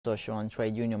Social and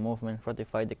trade union movement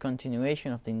ratified the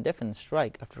continuation of the indefinite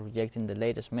strike after rejecting the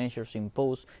latest measures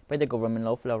imposed by the government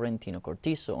of Laurentino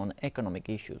Cortizo on economic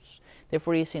issues. The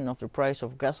freezing of the price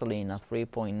of gasoline at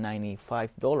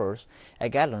 $3.95 a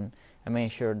gallon, a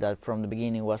measure that from the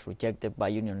beginning was rejected by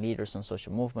union leaders and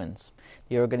social movements.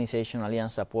 The organization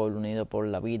Alianza Pueblo Unido por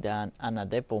la Vida and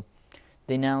ADEPO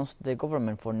denounced the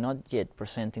government for not yet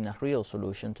presenting a real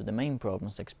solution to the main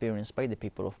problems experienced by the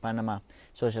people of Panama,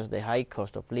 such as the high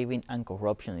cost of living and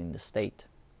corruption in the state.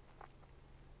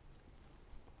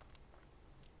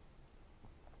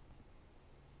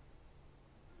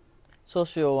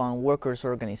 Social and workers'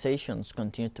 organizations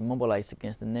continue to mobilize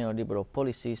against the neoliberal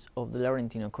policies of the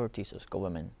Laurentino Cortizo's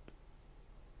government.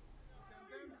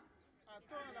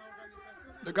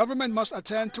 The government must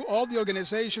attend to all the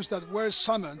organizations that were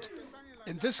summoned.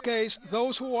 In this case,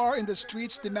 those who are in the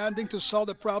streets demanding to solve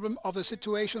the problem of the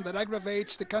situation that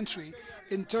aggravates the country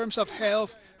in terms of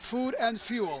health, food and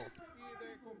fuel.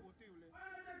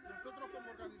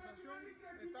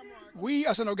 We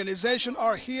as an organization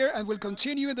are here and will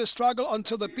continue in the struggle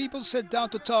until the people sit down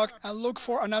to talk and look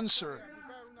for an answer.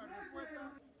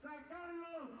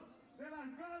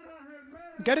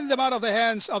 Getting them out of the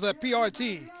hands of the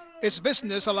PRT, its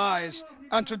business allies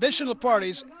and traditional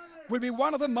parties will be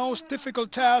one of the most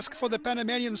difficult tasks for the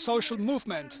Panamanian social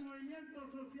movement.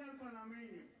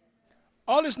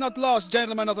 All is not lost,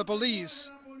 gentlemen of the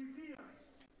police.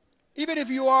 Even if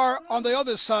you are on the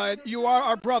other side, you are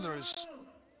our brothers.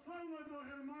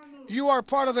 You are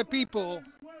part of the people,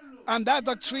 and that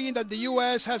doctrine that the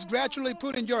U.S. has gradually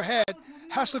put in your head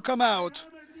has to come out,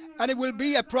 and it will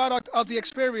be a product of the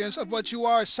experience of what you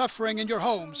are suffering in your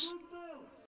homes.